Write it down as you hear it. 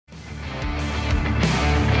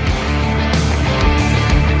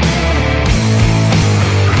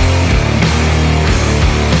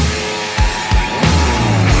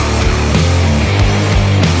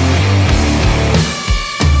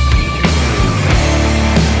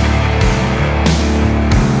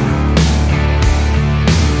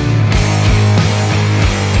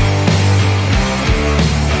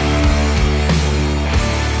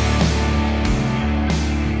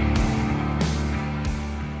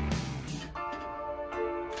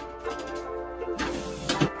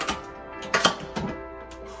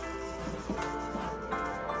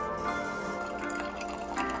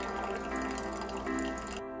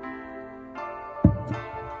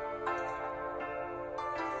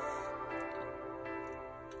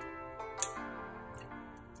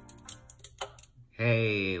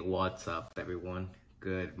Hey, what's up everyone?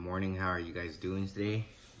 Good morning, how are you guys doing today?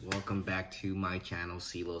 Welcome back to my channel,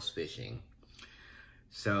 Silos Fishing.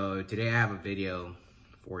 So today I have a video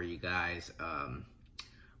for you guys. I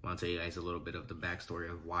want to tell you guys a little bit of the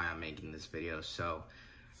backstory of why I'm making this video. So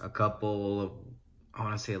I want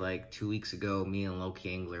to say like 2 weeks ago, me and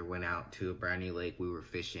Loki Angler went out to a brand new lake. We were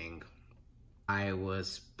fishing. I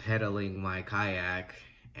was pedaling my kayak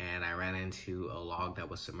and I ran into a log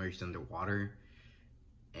that was submerged underwater,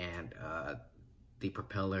 and the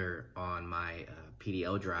propeller on my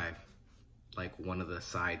PDL drive, like one of the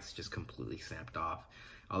sides just completely snapped off.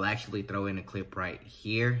 I'll actually throw in a clip right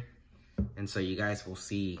here, and so you guys will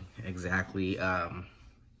see exactly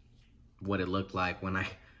what it looked like when I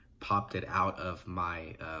popped it out of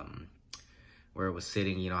my where it was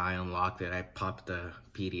sitting. You know, I unlocked it, I popped the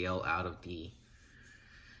PDL out of the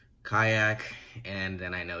kayak, and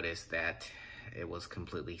then I noticed that it was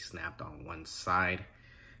completely snapped on one side.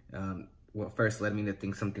 What first led me to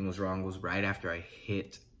think something was wrong was right after I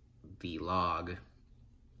hit the log,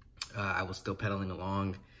 I was still pedaling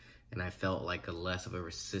along, and I felt like less of a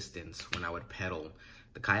resistance when I would pedal.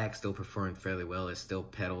 The kayak still performed fairly well. It still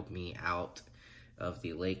pedaled me out of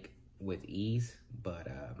the lake with ease, but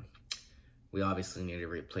we obviously need to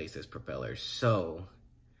replace this propeller. So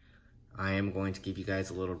I am going to give you guys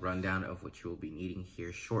a little rundown of what you will be needing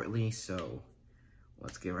here shortly. So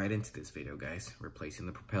let's get right into this video, guys. Replacing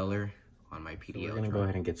the propeller on my PDL. So we're gonna go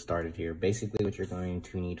ahead and get started here. Basically what you're going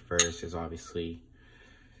to need first is, obviously,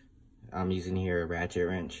 I'm using here a ratchet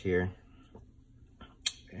wrench here,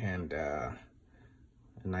 and a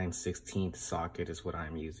 9/16 socket is what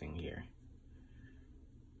I'm using here,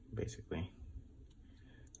 basically.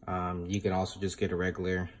 You can also just get a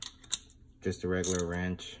regular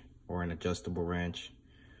wrench, or an adjustable wrench,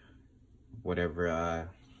 whatever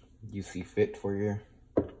you see fit for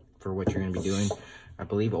what you're gonna be doing. I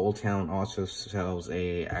believe Oldtown also sells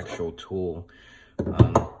a actual tool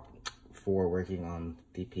for working on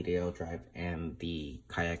the PDL drive and the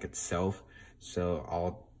kayak itself. So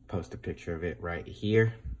I'll post a picture of it right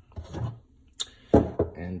here.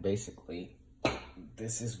 And basically,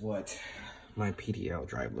 this is what my PDL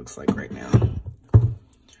drive looks like right now.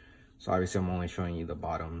 So obviously I'm only showing you the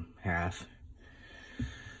bottom half.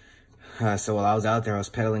 So while I was out there, I was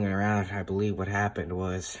pedaling it around. I believe what happened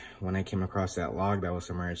was, when I came across that log that was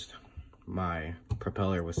submerged, my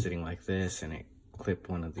propeller was sitting like this, and it clipped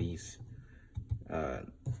one of these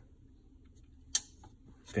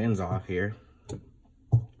fins off here.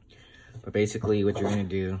 But basically what you're gonna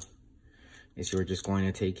do is you're just going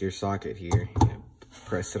to take your socket here,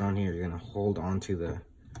 press it on here, you're gonna hold onto the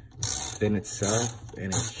fin itself,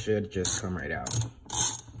 and it should just come right out.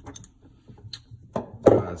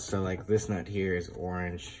 So like this nut here is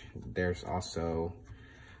orange. There's also,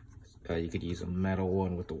 you could use a metal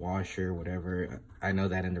one with the washer, whatever. I know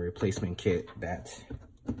that in the replacement kit that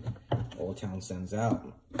Oldtown sends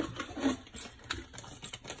out,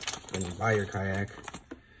 when you buy your kayak,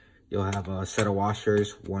 you'll have a set of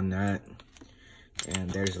washers, one nut, and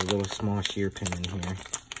there's a little small shear pin in here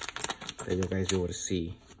that you guys will be able to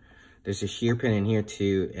see. There's a shear pin in here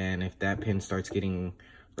too, and if that pin starts getting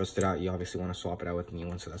rusted out, you obviously want to swap it out with a new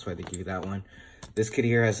one, so that's why they give you that one. This kit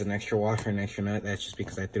here has an extra washer and extra nut. That's just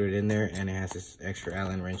because I threw it in there, and it has this extra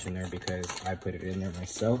Allen wrench in there because I put it in there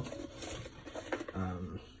myself.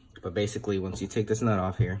 But basically, once you take this nut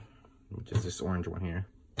off here, which is this orange one here,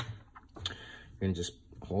 you're gonna just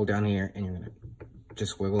hold down here, and you're gonna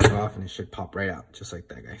just wiggle it off, and it should pop right out, just like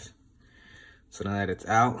that, guys. So now that it's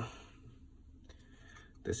out,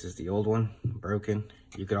 this is the old one, broken.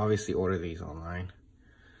 You could obviously order these online.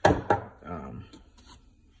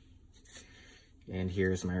 And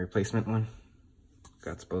here's my replacement one.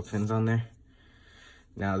 Got both fins on there.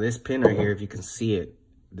 Now this pin right here, if you can see it,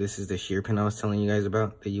 this is the shear pin I was telling you guys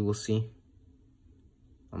about that you will see.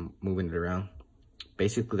 I'm moving it around.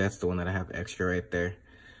 Basically, that's the one that I have extra right there.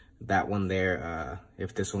 That one there,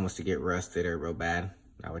 if this one was to get rusted or real bad,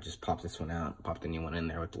 I would just pop this one out, pop the new one in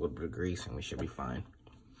there with a little bit of grease, and we should be fine.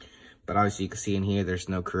 But obviously you can see in here, there's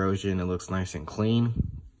no corrosion. It looks nice and clean.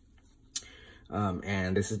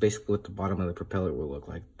 And this is basically what the bottom of the propeller will look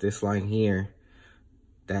like. This line here,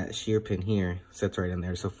 that shear pin here, sits right in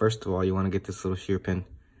there. So first of all, you want to get this little shear pin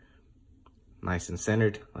nice and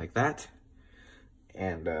centered like that.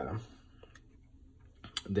 And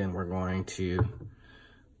then we're going to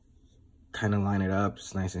kind of line it up.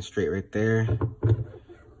 It's nice and straight right there.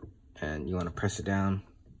 And you want to press it down.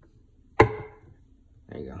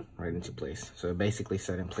 There you go, right into place. So basically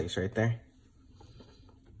set in place right there.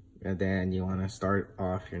 And then you want to start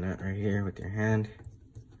off your nut right here with your hand,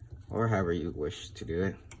 or however you wish to do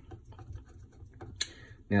it.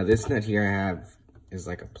 Now this nut here I have is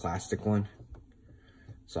like a plastic one.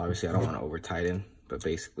 So obviously I don't want to over tighten, but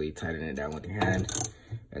basically tighten it down with your hand.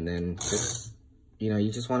 And then just, you know, you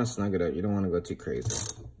just want to snug it up. You don't want to go too crazy.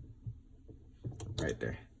 Right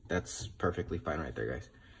there. That's perfectly fine right there, guys.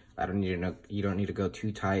 I don't need to know, you don't need to go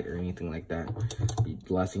too tight or anything like that. The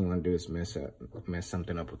last thing you want to do is mess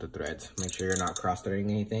something up with the threads. Make sure you're not cross-threading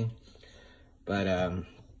anything. But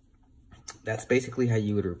that's basically how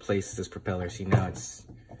you would replace this propeller. See, now it's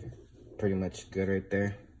pretty much good right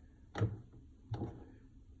there.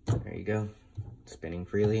 There you go, spinning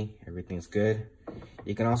freely, everything's good.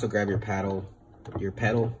 You can also grab your pedal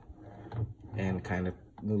and kind of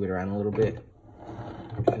move it around a little bit.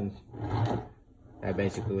 And that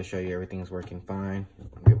basically will show you everything's working fine.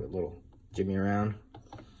 Give it a little jimmy around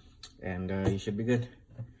and you should be good.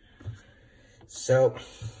 So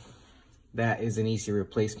that is an easy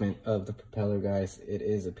replacement of the propeller, guys. It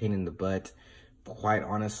is a pain in the butt. Quite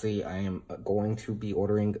honestly, I am going to be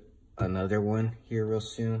ordering another one here real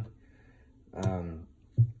soon.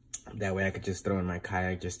 That way I could just throw in my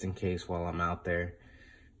kayak just in case while I'm out there,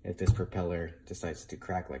 if this propeller decides to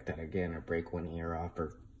crack like that again or break one ear off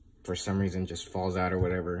or for some reason just falls out or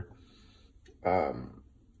whatever. I'll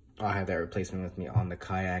have that replacement with me on the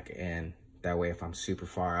kayak, and that way if I'm super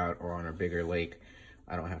far out or on a bigger lake,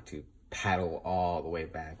 I don't have to paddle all the way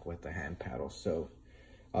back with the hand paddle. So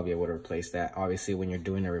I'll be able to replace that. Obviously, when you're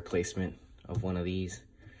doing a replacement of one of these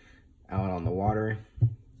out on the water,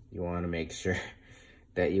 you want to make sure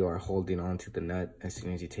that you are holding on to the nut as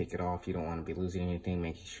soon as you take it off. You don't want to be losing anything,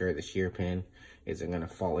 making sure the shear pin isn't going to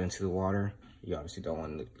fall into the water. You obviously don't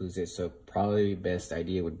want to lose it. So probably the best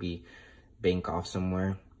idea would be bank off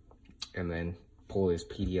somewhere and then pull this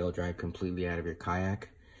PDL drive completely out of your kayak.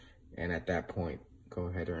 And at that point, go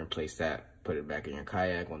ahead and replace that. Put it back in your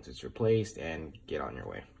kayak once it's replaced and get on your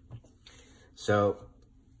way. So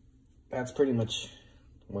that's pretty much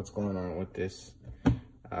what's going on with this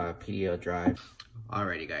PDL drive.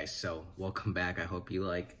 Alrighty guys, so welcome back. I hope you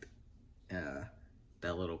liked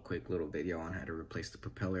that quick little video on how to replace the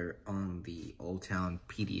propeller on the Oldtown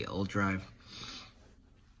PDL Drive.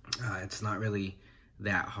 It's not really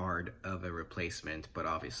that hard of a replacement, but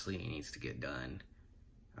obviously it needs to get done.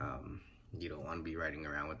 You don't want to be riding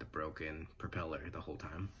around with the broken propeller the whole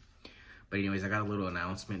time. But anyways, I got a little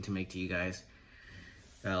announcement to make to you guys.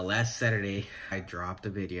 Last Saturday, I dropped a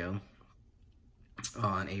video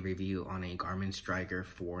on a review on a Garmin Striker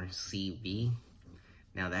 4CV.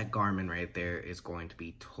 Now that Garmin right there is going to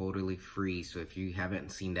be totally free. So if you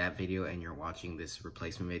haven't seen that video and you're watching this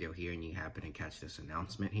replacement video here and you happen to catch this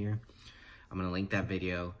announcement here, I'm going to link that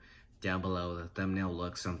video down below. The thumbnail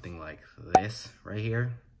looks something like this right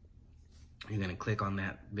here. You're going to click on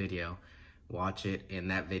that video, watch it. In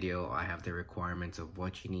that video, I have the requirements of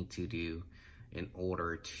what you need to do in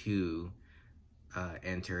order to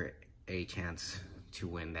enter a chance to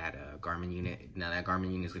win that Garmin unit. Now that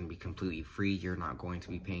Garmin unit is going to be completely free. You're not going to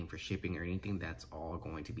be paying for shipping or anything. That's all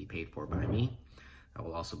going to be paid for by me. I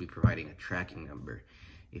will also be providing a tracking number.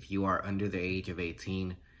 If you are under the age of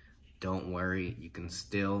 18, don't worry. You can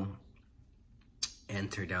still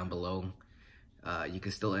enter down below. You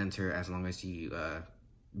can still enter as long as you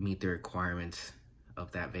meet the requirements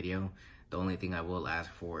of that video. The only thing I will ask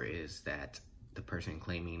for is that the person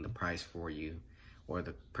claiming the prize for you, or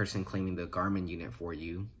the person claiming the Garmin unit for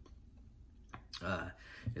you,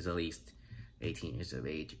 is at least 18 years of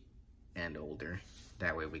age and older.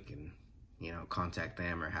 That way we can, you know, contact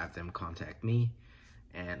them or have them contact me,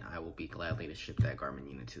 and I will be gladly to ship that Garmin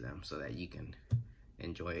unit to them so that you can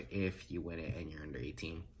enjoy it if you win it and you're under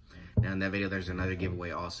 18. Now in that video, there's another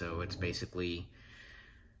giveaway also. It's basically,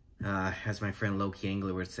 as my friend Low-Key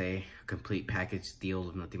Angler would say, a complete package deal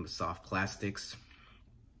with nothing but soft plastics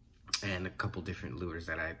and a couple different lures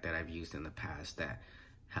that I've used in the past that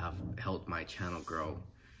have helped my channel grow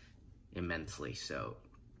immensely. So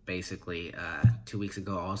basically, 2 weeks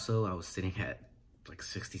ago also, I was sitting at like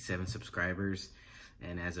 67 subscribers,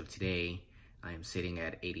 and as of today, I am sitting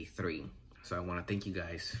at 83. So I want to thank you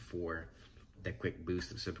guys for that quick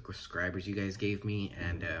boost of subscribers you guys gave me,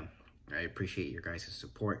 and I appreciate your guys'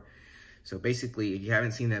 support. So basically, if you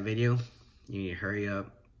haven't seen that video, you need to hurry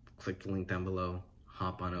up, click the link down below,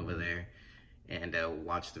 hop on over there, and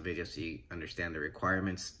watch the video so you understand the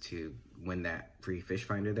requirements to win that free fish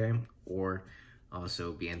finder there, or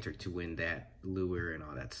also be entered to win that lure and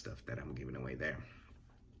all that stuff that I'm giving away there.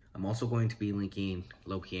 I'm also going to be linking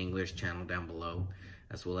Low-Key Angler's channel down below,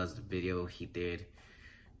 as well as the video he did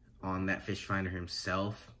on that fish finder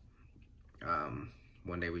himself.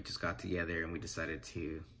 One day we just got together and we decided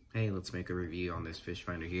to, hey, let's make a review on this fish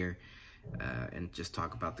finder here. and just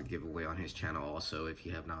talk about the giveaway on his channel also. If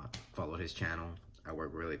you have not followed his channel, I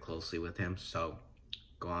work really closely with him, so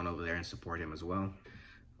go on over there and support him as well.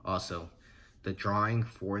 Also, the drawing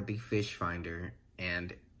for the fish finder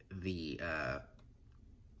and the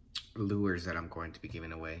lures that I'm going to be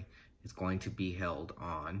giving away is going to be held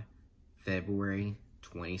on February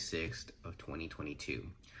 26th of 2022.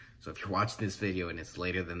 So if you're watching this video and it's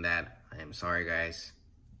later than that, I am sorry guys,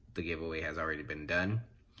 the giveaway has already been done.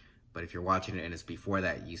 But if you're watching it and it's before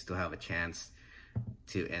that, you still have a chance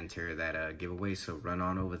to enter that giveaway. So run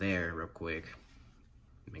on over there real quick.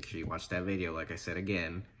 Make sure you watch that video, like I said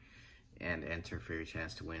again, and enter for your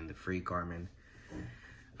chance to win the free Garmin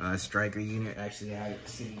striker unit. Actually, I have it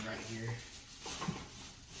sitting right here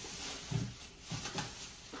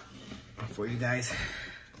for you guys.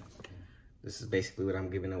 This is basically what I'm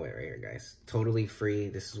giving away right here, guys. Totally free.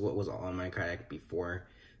 This is what was on my kayak before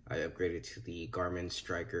I upgraded to the Garmin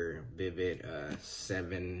Striker Vivid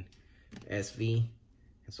 7 SV.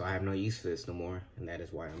 And so I have no use for this no more, and that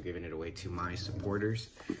is why I'm giving it away to my supporters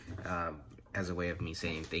as a way of me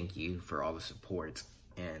saying thank you for all the support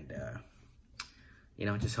and you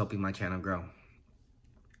know, just helping my channel grow.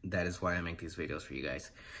 That is why I make these videos for you guys.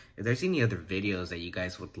 If there's any other videos that you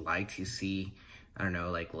guys would like to see, I don't know,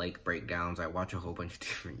 like lake breakdowns. I watch a whole bunch of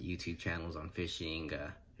different YouTube channels on fishing.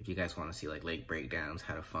 If you guys want to see like lake breakdowns,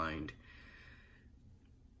 how to find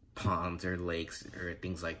ponds or lakes or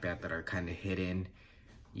things like that that are kind of hidden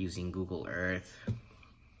using Google Earth,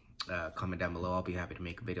 comment down below. I'll be happy to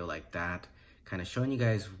make a video like that, kind of showing you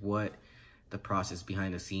guys what the process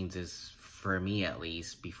behind the scenes is, for me at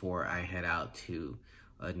least, before I head out to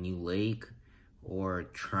a new lake or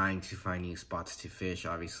trying to find new spots to fish.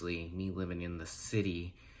 Obviously, me living in the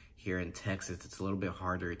city here in Texas, it's a little bit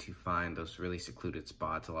harder to find those really secluded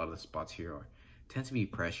spots. A lot of the spots here tend to be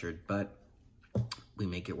pressured, but we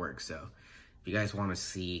make it work. So if you guys want to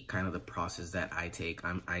see kind of the process that I take,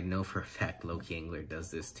 I know for a fact Loki Angler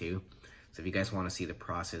does this too. So if you guys want to see the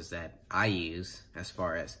process that I use as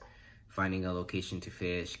far as finding a location to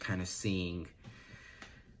fish, kind of seeing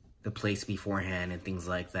the place beforehand and things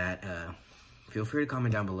like that, feel free to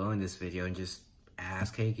comment down below in this video and just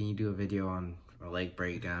ask, hey, can you do a video on a lake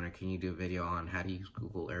breakdown, or can you do a video on how to use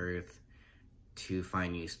Google Earth to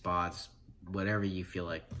find new spots, whatever you feel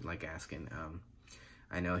like asking.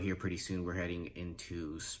 I know here pretty soon we're heading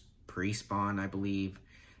into pre-spawn, I believe,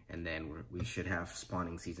 and then we should have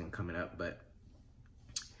spawning season coming up. But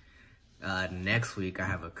next week I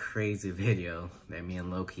have a crazy video that me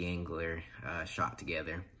and Loki Angler shot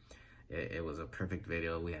together. It was a perfect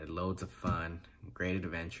video. We had loads of fun, great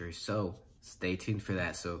adventure. So stay tuned for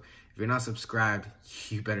that. So if you're not subscribed,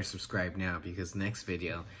 you better subscribe now, because next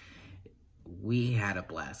video, we had a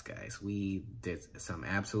blast, guys. We did some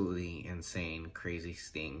absolutely insane, crazy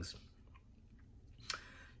things.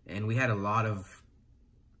 And we had a lot of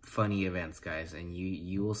funny events, guys. And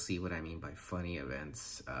you will see what I mean by funny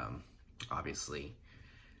events. Obviously,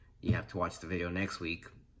 you have to watch the video next week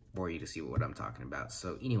for you to see what I'm talking about.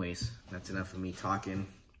 So anyways, that's enough of me talking.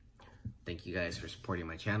 Thank you guys for supporting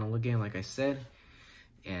my channel again, like I said.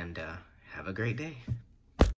 And have a great day.